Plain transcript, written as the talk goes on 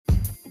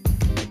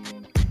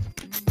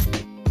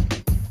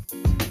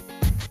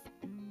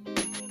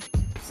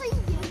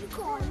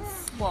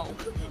Whoa.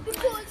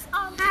 Because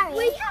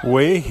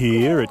We're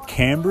here at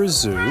Canberra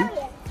Zoo,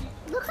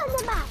 look on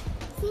the map.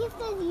 See if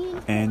there's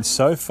unicorns. and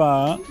so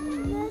far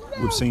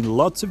we've seen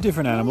lots of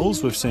different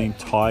animals. We've seen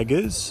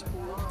tigers,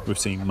 we've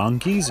seen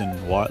monkeys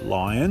and white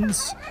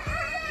lions.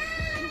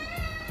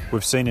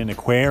 We've seen an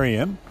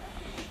aquarium.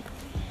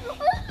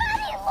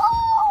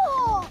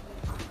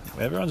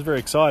 Everyone's very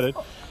excited.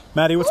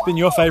 Maddie, what's been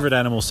your favourite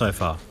animal so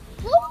far?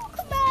 Look,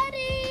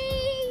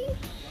 Maddie.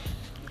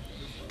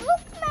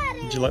 Look,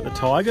 Maddie. Did you like the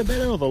tiger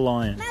better or the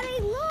lion?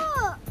 Maddie,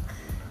 look.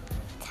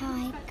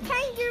 Tiger.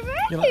 Kangaroo.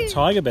 You like the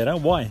tiger better?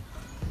 Why?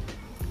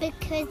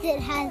 Because it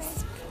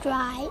has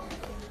stripes.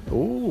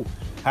 Ooh.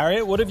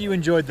 Harriet, what have you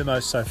enjoyed the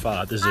most so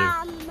far at the zoo?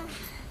 I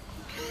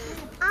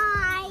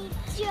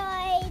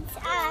enjoyed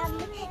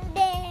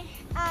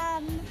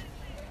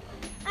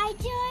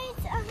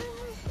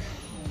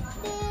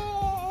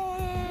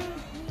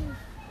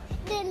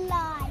the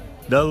lion.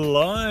 The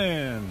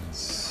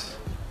lions.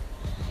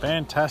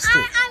 Fantastic.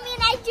 I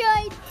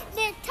enjoyed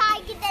the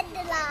tiger and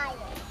the lion.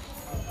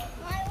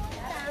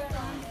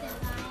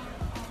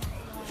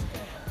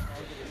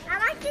 I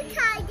like the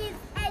tigers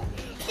and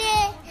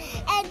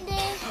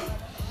the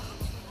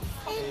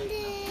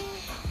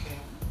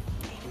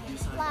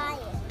lion.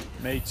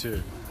 Me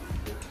too.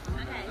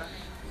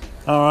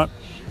 All right.